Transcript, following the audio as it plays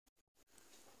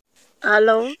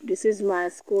Hello, this is my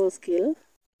school skill.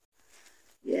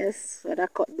 Yes, so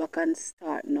that cut back and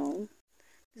start now.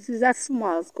 This is a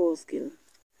small school skill.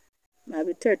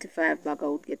 Maybe 35 bag I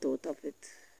would get out of it.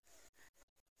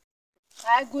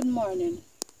 Hi, good morning.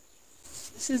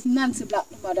 This is Nancy Black,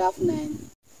 the mother of 9.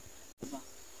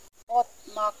 But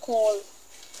my coal,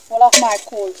 all of my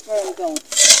coal burned down.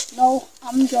 Now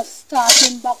I'm just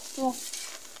starting back to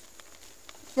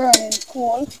burning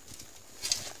coal.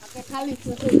 I get a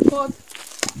little bit cut.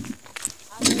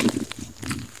 And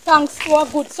thanks to a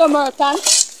good summer tan,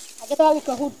 I get a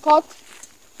little hood cut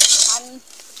and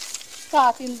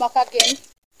starting back again.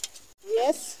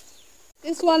 Yes,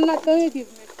 this one not going to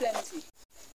give me plenty.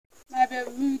 Maybe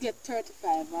we get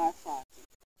 35 or 40.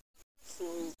 So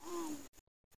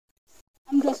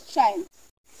I'm just trying.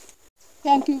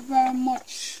 Thank you very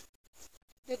much,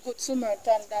 the good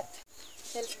Samaritan that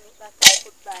helped me that I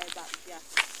could buy back gas.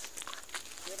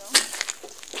 You know,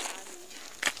 and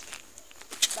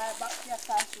buy back gas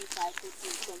and see if I could do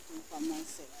something for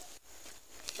myself.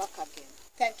 Back again.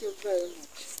 Thank you very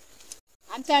much.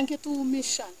 And thank you to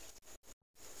Mission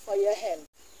for your help.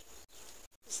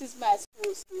 This is my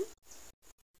school school.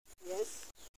 Yes.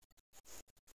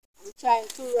 I'm trying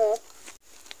to work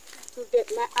to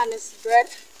get my honest bread.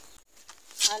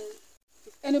 And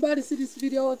if anybody see this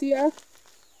video out here,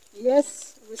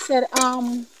 yes, we said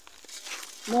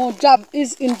no job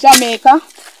is in Jamaica.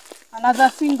 Another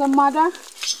single mother,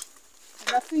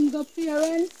 another single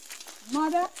parent,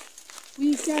 mother,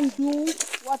 we can do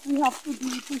what we have to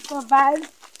do to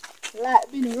survive.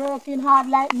 Like been working hard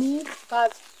like me,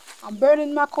 because I'm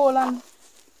burning my coal and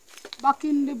back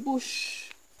in the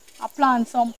bush I plant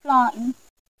some planting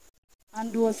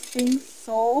and those things.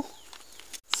 So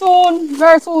soon,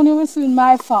 very soon you will see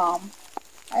my farm.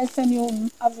 I send you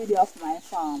a video of my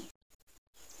farm.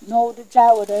 Now the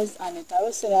dry weather is on it. I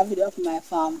will send a video of my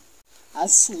farm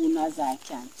as soon as I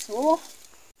can. So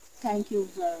thank you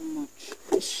very much,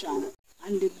 Mission,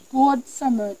 and the good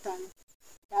Samaritan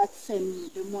that sent me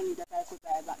the money that I could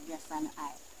buy back gas and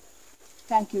I.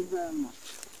 Thank you very much.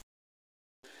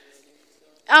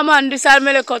 Yeah man, this is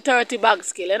my little 30 bag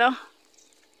skill, you know?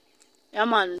 Yeah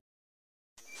man.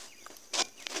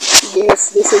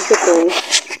 Yes, this is the coal.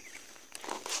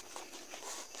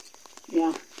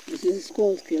 Yeah, this is the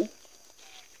school skill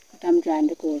that I'm drying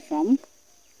the coal from.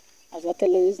 As I tell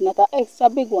you, it's not an extra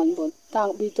big one, but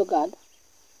thank be to God.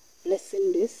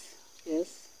 Blessing this,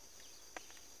 yes.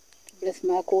 Bless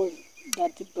my coal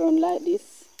that it burn like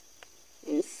this.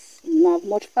 Yes, not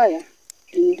much fire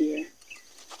in there.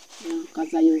 Yeah,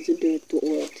 because I use the dirt to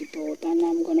earth it out, and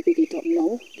I'm gonna pick it up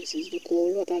now. This is the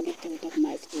coal that I get out of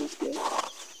my school skill.